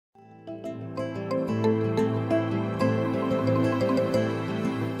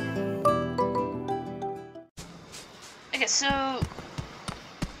so...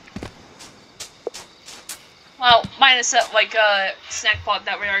 Well, minus that, like, snack pot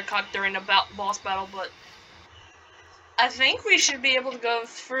that we already caught during the boss battle, but... I think we should be able to go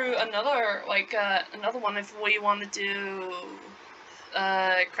through another, like, another one if we want to do...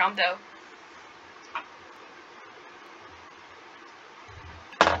 Crown Dough.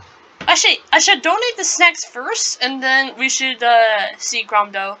 Actually, I should donate the snacks first, and then we should, see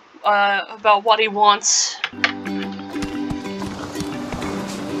Crown Dough, about what he wants.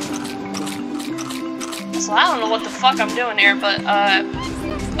 So I don't know what the fuck I'm doing here, but,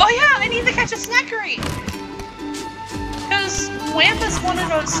 oh yeah, I need to catch a snackery! Because Wampus wanted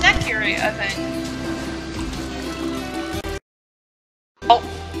a snackery, I think. Oh.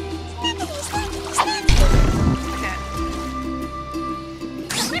 Okay.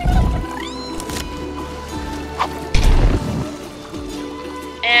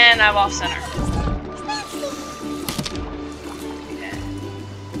 And I'm off center.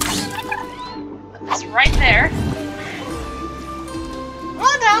 It's right there.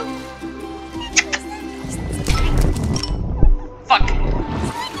 Run down. Fuck.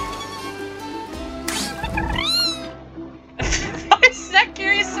 Why is that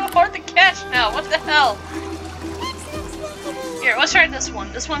Gary so hard to catch now? What the hell? Here, let's try this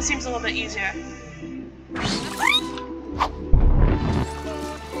one. This one seems a little bit easier.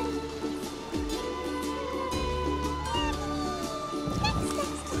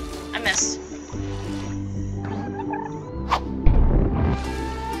 I missed.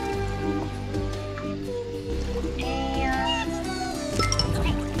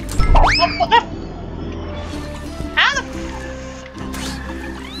 How the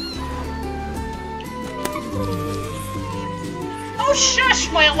Oh shush,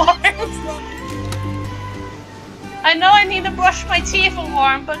 my alarm! I know I need to brush my teeth,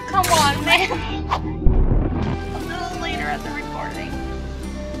 alarm, but come on, man. A little later at the recording.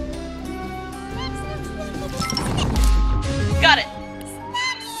 Got it.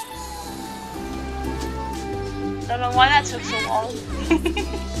 Don't know why that took so long.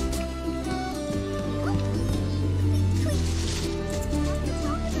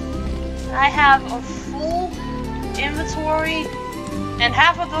 I have a full inventory, and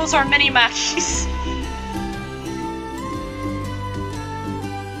half of those are mini Mackies.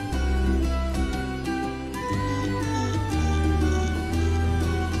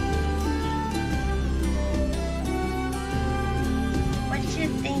 What do you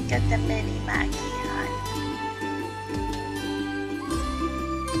think of the mini Mackie,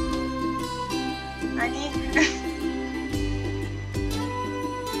 honey?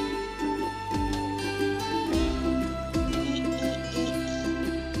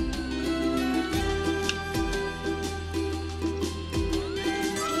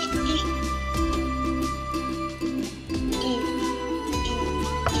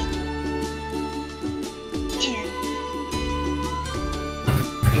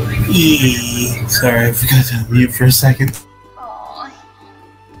 Sorry, I forgot to mute for a second. Aww.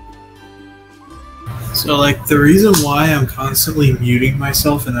 So, like, the reason why I'm constantly muting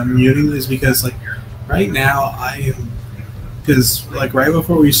myself and unmuting is because, like, right now I am... Because, like, right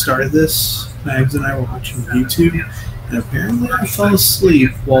before we started this, Mags and I were watching YouTube, and apparently I fell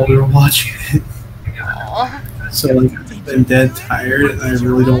asleep while we were watching it. Aww. So, like, I'm dead tired, and I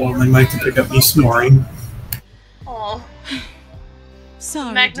really don't want my mic to pick up me snoring. Aww.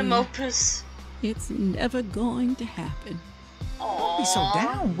 Sorry, Magnum dear. opus. It's never going to happen. Don't be so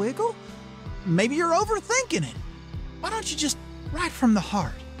down, Wiggle. Maybe you're overthinking it. Why don't you just write from the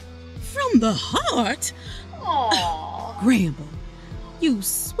heart? From the heart? Aww. Gramble, you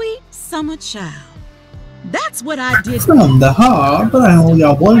sweet summer child. That's what I did. From the heart, but I only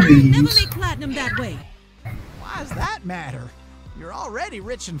got one of I never these. make platinum that way. Why does that matter? You're already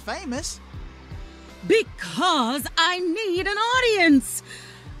rich and famous. Because I need an audience.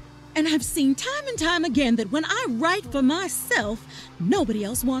 And I've seen time and time again that when I write for myself, nobody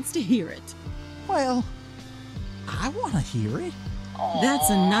else wants to hear it. Well, I want to hear it. Aww. That's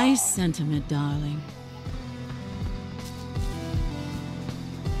a nice sentiment, darling.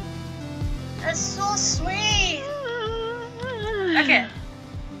 That's so sweet. Okay.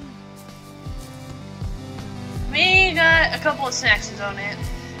 We got a couple of snacks to donate.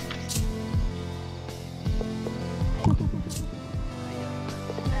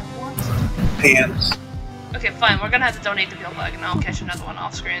 Pants. Okay, fine. We're gonna have to donate the peel bug, and I'll catch another one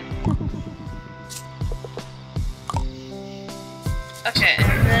off screen. Okay,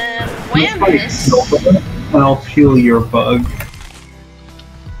 and then Wampus. I'll peel your bug.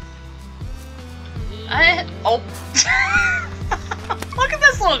 Oh. Look at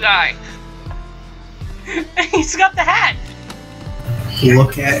this little guy. He's got the hat.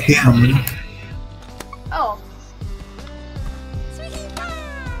 Look at him. Oh.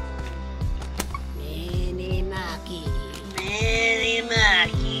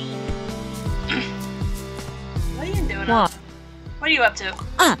 What are you doing? What? What are you up to?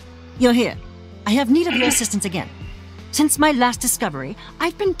 Ah, you're here. I have need of your assistance again. Since my last discovery,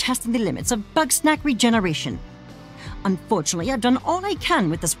 I've been testing the limits of Bugsnax regeneration. Unfortunately, I've done all I can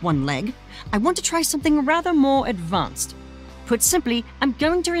with this one leg. I want to try something rather more advanced. Put simply, I'm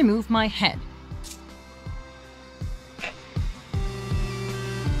going to remove my head. You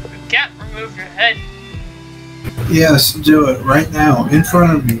can't remove your head. Yes, do it right now, in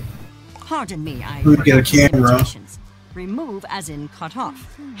front of me. Pardon me, I We'll get a forgot the camera. limitations. Remove as in cut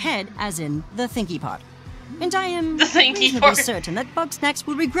off. Head as in the thinky part. And I am The thinky reasonably part. certain that Bugsnax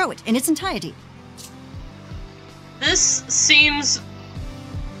will regrow it in its entirety. This seems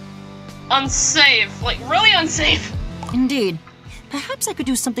unsafe. Like, really unsafe. Indeed. Perhaps I could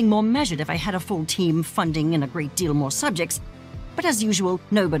do something more measured if I had a full team, funding, and a great deal more subjects. But as usual,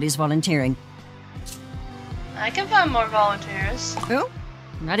 nobody's volunteering. I can find more volunteers. Oh,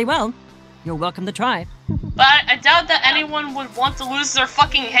 very well. You're welcome to try. But I doubt that anyone would want to lose their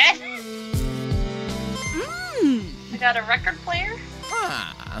fucking head. I got a record player.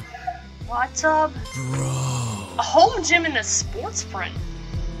 Ah, Hot tub. bro. A home gym and a sports print.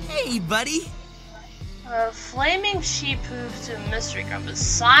 Hey, buddy. A flaming sheep hoof to a mystery compass.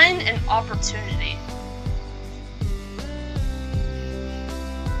 Sign and opportunity.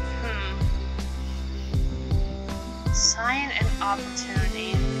 Sign and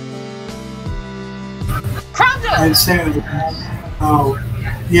opportunity. Crowdo! I'd say, oh,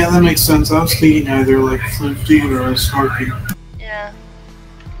 yeah, that makes sense. I was thinking either like Flifty or a Snorky. Yeah.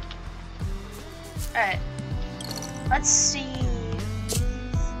 Alright. Let's see.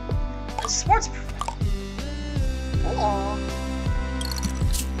 A sports. Oh.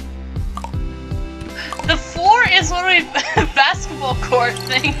 The floor is literally a basketball court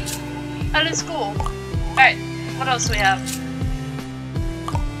thing. That is cool. Alright, what else do we have?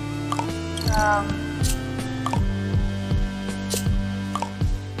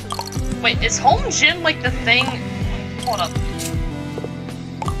 Wait, is home gym like the thing? Hold up.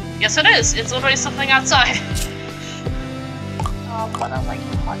 Yes, it is. It's literally something outside. But I like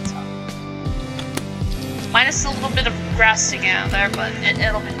the hot tub. Minus a little bit of grass sticking out there, but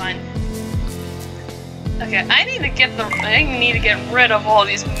it'll be fine. Okay, I need to get rid of all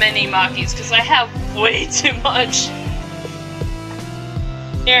these mini Makis because I have way too much.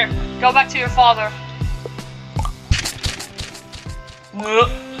 Here, go back to your father.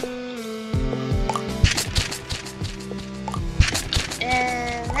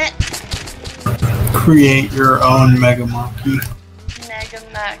 And it. Create your own Mega Monkey.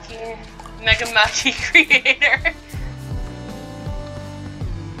 Mega Maki creator.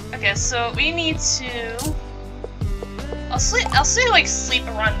 Okay, so we need to. I'll sleep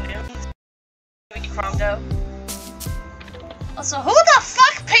around noon. Chrondo. Also, who the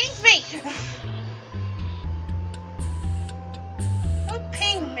fuck pinged me? Who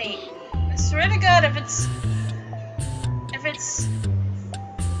pinged me? I swear to God, if it's.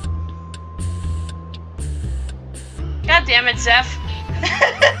 God damn it, Zeph.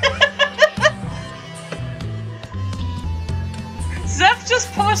 Zeph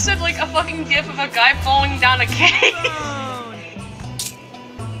just posted like a fucking gif of a guy falling down a cave.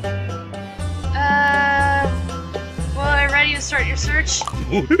 Well, ready to start your search?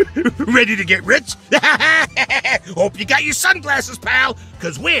 Ready to get rich? Hope you got your sunglasses, pal,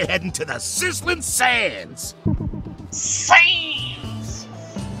 because we're heading to the sizzling sands. Sands.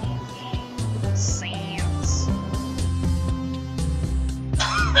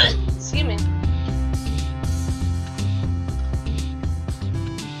 Excuse me.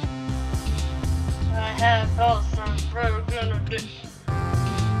 I have felt some very gonna do.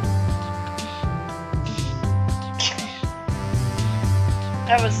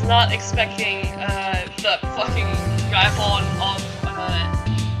 I was not expecting that fucking guy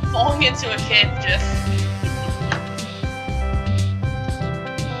falling into a cave, Jeff.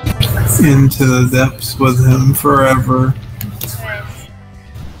 Into the depths with him forever. Right.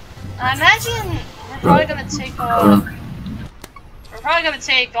 I imagine we're probably gonna take on. We're probably gonna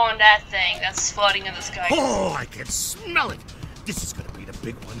take on that thing that's floating in the sky. Oh, I can smell it. This is gonna be the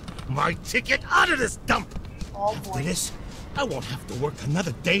big one. My ticket out of this dump. Oh After boy. this, I won't have to work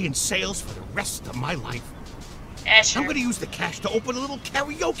another day in sales for the rest of my life. Yeah, sure. I'm gonna use the cash to open a little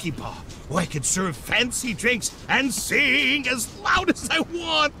karaoke bar where I can serve fancy drinks and sing as loud as I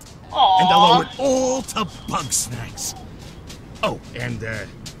want. Aww. And I'll owe it all to Bugsnax. Oh, and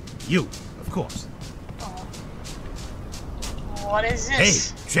you, of course. Oh, What is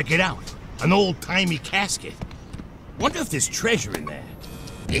this? Hey, check it out. An old-timey casket. Wonder if there's treasure in there.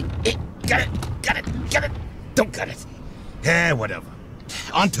 Hey, got it. Don't cut it. Whatever.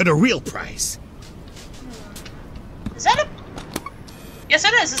 On to the real prize. Is that a... Yes,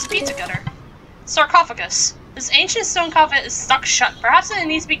 it is. It's a pizza cutter. Sarcophagus. This ancient stone coffin is stuck shut. Perhaps it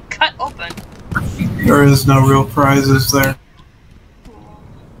needs to be cut open. There is no real prizes there.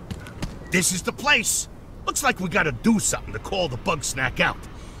 This is the place. Looks like we gotta do something to call the Bugsnax out.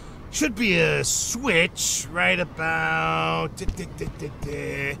 Should be a switch right about...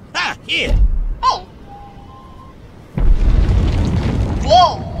 Ah, here! Oh!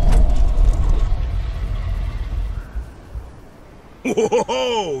 Whoa!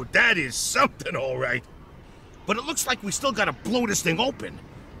 Whoa, that is something, all right. But it looks like we still gotta blow this thing open.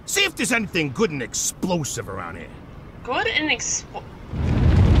 See if there's anything good and explosive around here. Good and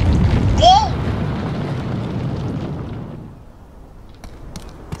Whoa!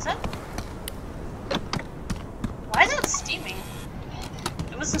 Is that... Why is that steaming?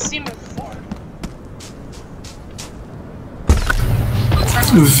 It wasn't steaming before.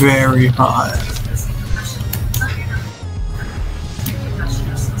 Very hot.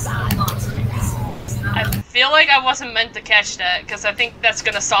 I feel like I wasn't meant to catch that, because I think that's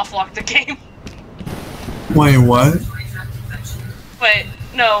gonna soft lock the game. Wait, what? Wait,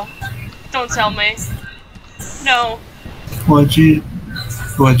 no. Don't tell me. No. What'd you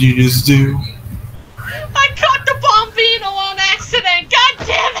just do? I caught the Bombino on accident! God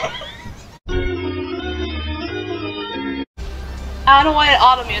damn it! I don't know why it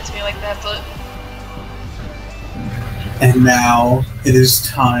auto-mutes me like that, but... And now, it is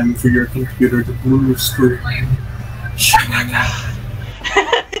time for your computer to blue screen.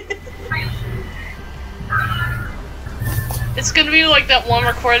 It's gonna be like that one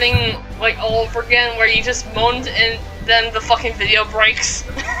recording, like, all over again, where you just moaned and then the fucking video breaks.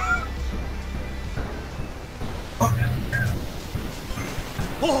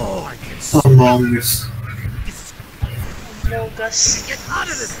 Oh, I can see. Among Us. Among Us. Get out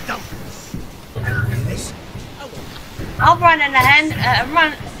of this dump. This. I'll run in the hand.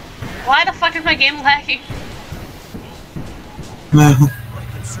 Run. Why the fuck is my game lagging?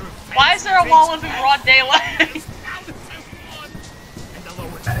 Why is there a wall of in broad daylight?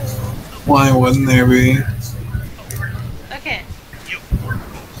 Why wouldn't there be? Okay.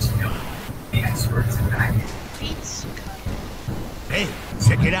 Hey,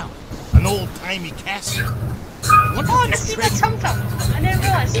 check it out. An old-timey castle. Oh, I can see that tum-tum. I didn't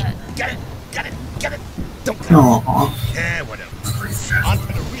realize that. Got it. Don't cut it. Aww. Whatever. On to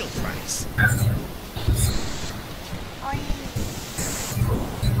the real prize.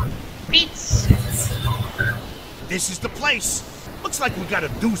 Beats. This is the place. Looks like we gotta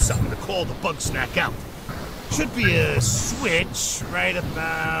do something to call the Bugsnax out. Should be a switch right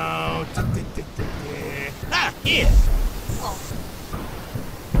about... Ah, here! Oh.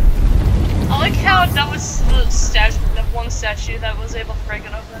 I like how that was the one statue that was able to break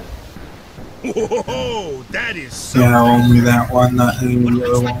it open. Whoa, that is so... Yeah, only that one, not any of the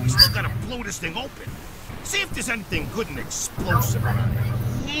other Like we ones. still gotta blow this thing open. See if there's anything good and explosive around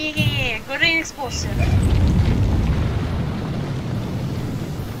here. Yeah, good and explosive.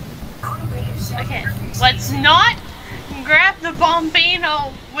 Okay, let's not grab the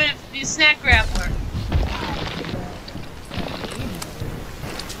Bombino with the snack grappler.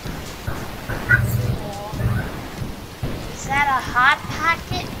 Is that a hot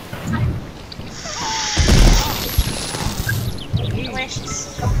pocket?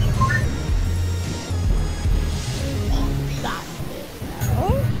 Delicious.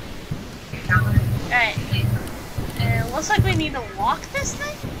 Alright. Looks like we need to lock this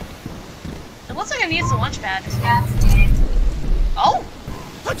thing? It looks like it needs a launch pad. Oh!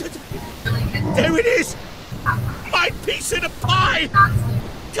 There it is! My piece of the pie!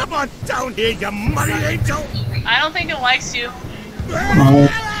 Come on down here, you money angel! I don't think it likes you. I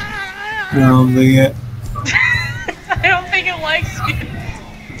don't think it. I don't think it likes you.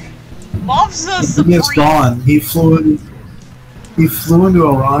 Bob's the supreme. It's gone. He flew into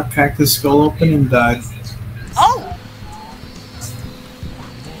a rock, cracked his skull open, and died. Oh!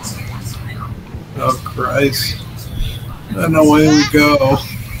 Oh Christ! And away we go.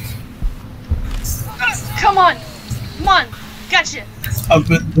 Come on! Come on! Gotcha! Up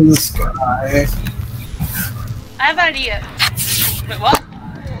into the sky. I have an idea. Wait, what?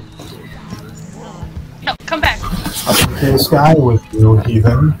 No, come back. Up into the sky with you,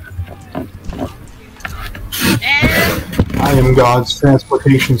 heathen. And... I am God's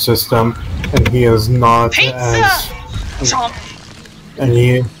transportation system, and he is not Pizza! Chomp! and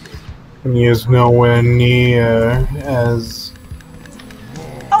he is nowhere near as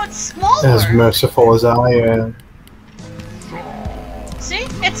As merciful as I am. See?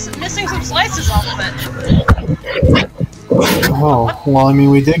 It's missing some slices off of it. Oh, well, I mean,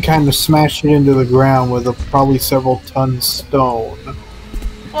 we did kind of smash it into the ground with a probably several ton stone.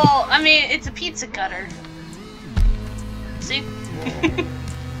 Well, I mean, it's a pizza cutter. See?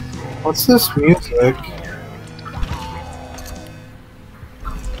 What's this music?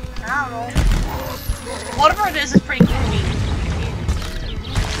 I don't know. Whatever it is pretty groovy.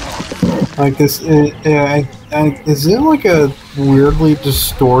 Like this, is it like a weirdly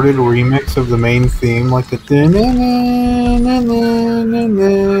distorted remix of the main theme? Like the I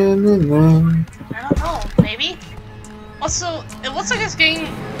don't know, maybe? Also, it looks like it's getting...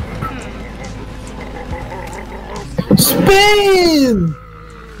 Spin!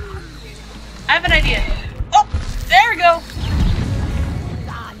 I have an idea. Oh, there we go!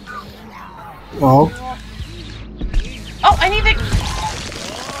 Oh. Oh, I need to...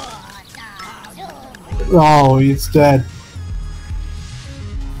 Oh, he's dead.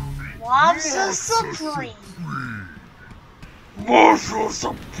 What's the supreme? I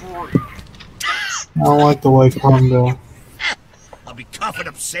don't like the way it come down. I'll be coughing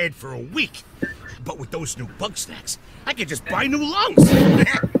up sand for a week. But with those new Bugsnax, I could just buy new lungs.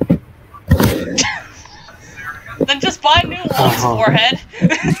 Then just buy new lungs, warhead.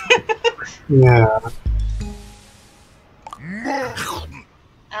 Yeah.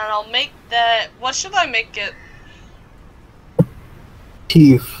 And I'll make that... What should I make it?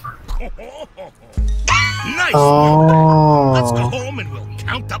 Teeth. Nice! Oh. Let's go home and we'll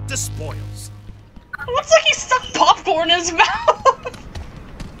count up the spoils. It looks like he stuck popcorn in his mouth!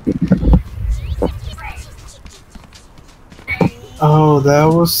 Oh, that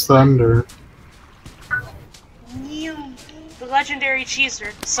was thunder. The legendary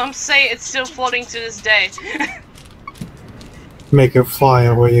cheeser. Some say it's still floating to this day. Make it fly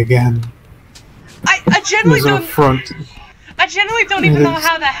away again. I generally don't... front. I generally don't even know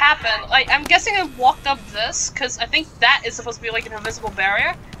how that happened. Like, I'm guessing it walked up this, because I think that is supposed to be like an invisible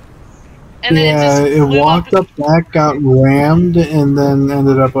barrier. And then Yeah, it walked up that, got rammed, and then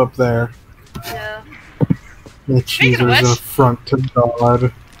ended up there. Yeah. The cheeser's a front to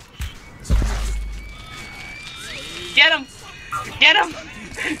God. Get him! Get him!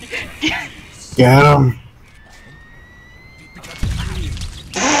 Get him!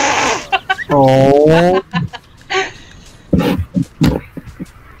 Oh!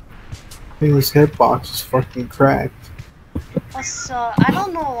 His hitbox is fucking cracked. Also, I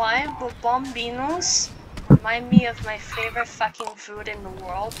don't know why, but bombinos remind me of my favorite fucking food in the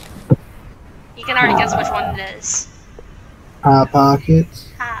world. You can already guess which one it is. Hot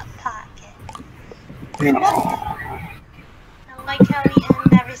Pockets? Hot Pocket. Yeah. I like how we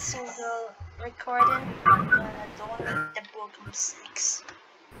end every single recording, but I don't like the Bugsnax.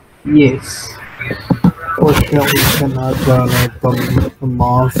 Yes. Fortunately, we cannot donate the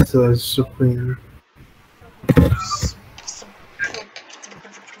moth to Supreme. The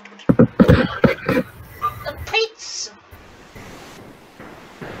pizza!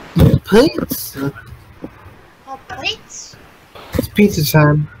 Pizza? Oh, pizza! It's pizza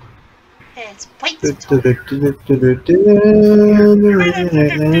time. It's pizza time!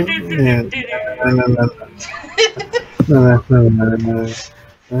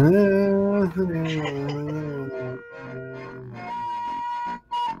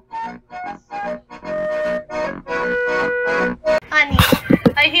 Honey,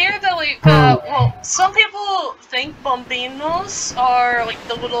 I hear that, like, well, some people think bombinos are, like,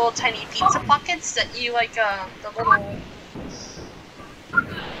 the little tiny pizza pockets that you, like, the little,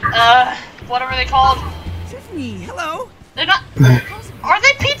 what are they called? Tiffany, hello. They're not, are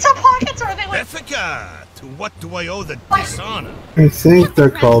they pizza pockets, or are they, like... Ethica, to what do I owe the dishonor? I think they're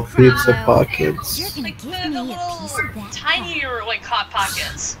called pizza pockets. Like, the little tinier, like, hot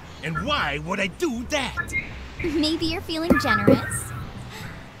pockets. And why would I do that? Maybe you're feeling generous.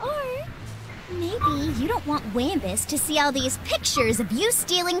 Or maybe you don't want Wambus to see all these pictures of you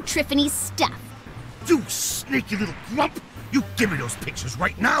stealing Tiffany's stuff. You sneaky little grump! You give me those pictures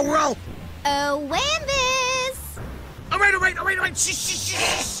right now or I'll... Oh, Wambus! Alright,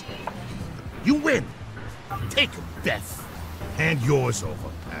 shh. You win. Take him, Beth. Hand yours over,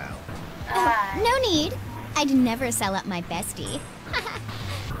 pal. Oh, no need. I'd never sell up my bestie.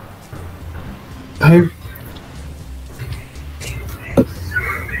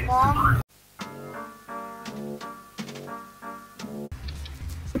 Mom?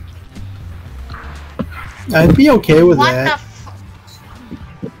 I'd be okay with What that.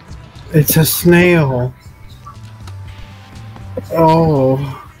 the It's a snail.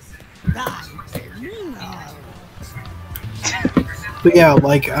 Oh. But yeah,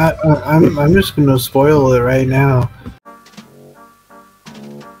 like I'm just gonna spoil it right now.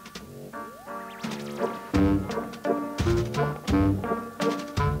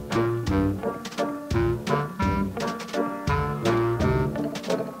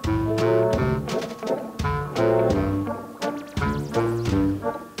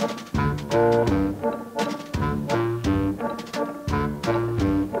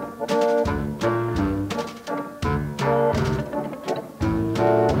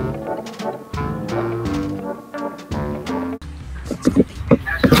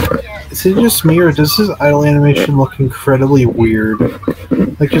 Is it just me, or does his idle animation look incredibly weird?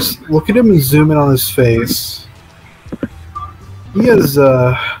 Like, just look at him and zoom in on his face. He's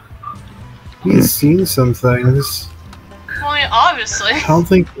seen some things. Well, yeah, obviously. I don't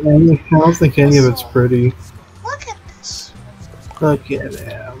think any of it's pretty. Look at this. Look at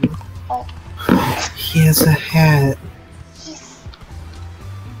him. Oh. He has a hat.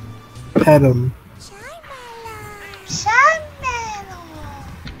 Pet him.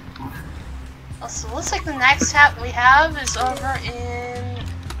 So it looks like the next hat we have is over in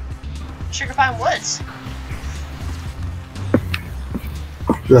Sugar Pine Woods.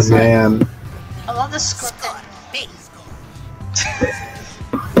 The man. I love this script. Look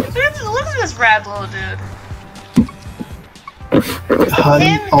at this rad little dude.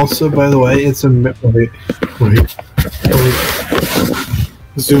 Also, by the way, it's a wait.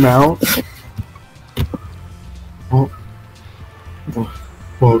 Zoom out.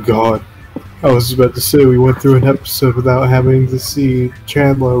 Oh God. I was about to say we went through an episode without having to see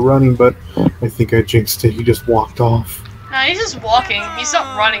Chandler running, but I think I jinxed it. He just walked off. No, he's just walking. He's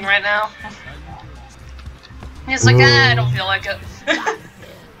not running right now. He's like, I don't feel like it.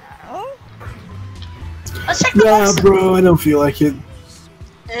 Let's check the box. Yeah, bro, I don't feel like it.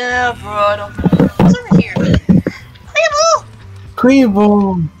 Yeah, bro, I don't feel like it. What's over here?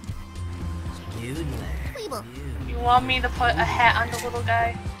 Creeble! Weeble. You want me to put a hat on the little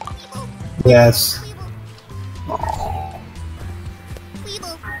guy? Yes.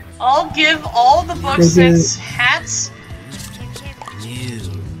 Weeble. I'll give all the Bugsnax hats.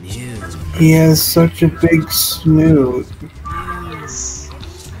 He has such a big snoot. Yes.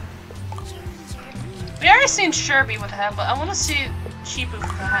 We already seen Sherby with a hat, but I want to see Chibu with a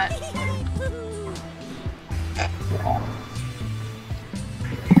hat.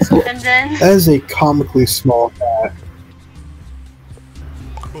 And then... That is a comically small hat.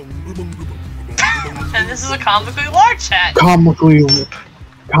 And this is a comically large hat. Comically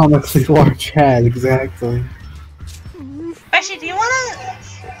large hat, exactly. Actually, do you want to...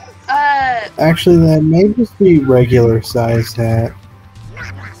 Actually, that may just be regular sized hat.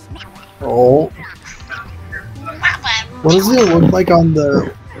 Oh. What does it look like on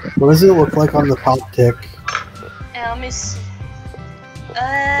the... What does it look like on the pop tick? Yeah, let me see.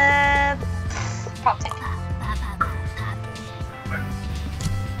 Pop tick.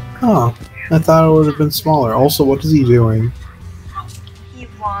 Oh, I thought it would have been smaller. Also, what is he doing? He's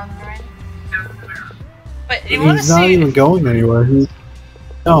wandering. But you want to He's not see... even going anywhere.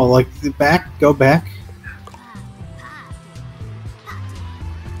 No, like, go back.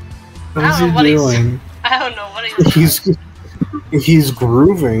 What is he doing? I don't know what he's doing. He's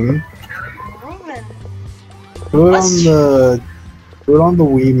grooving. Grooving. Do it on the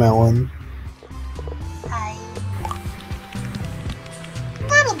wee melon. Hi.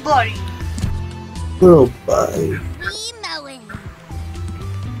 Little buddy. Little buddy. Wee melon.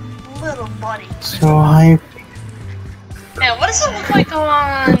 Little buddy. So hype. Now, what does it look like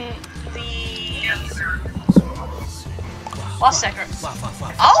on the Lost Secret?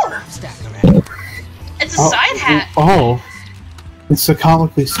 Oh! It's a side hat. Oh. It's a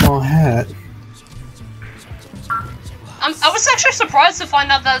comically small hat. I was actually surprised to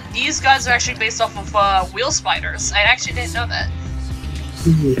find out that these guys are actually based off of wheel spiders. I actually didn't know that.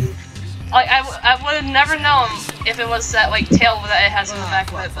 Like, I would have never known if it was that, like, tail that it has in the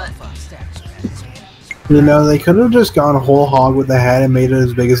back of it, but... You know, they could have just gone whole hog with the hat and made it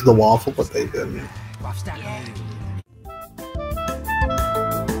as big as the waffle, but they didn't.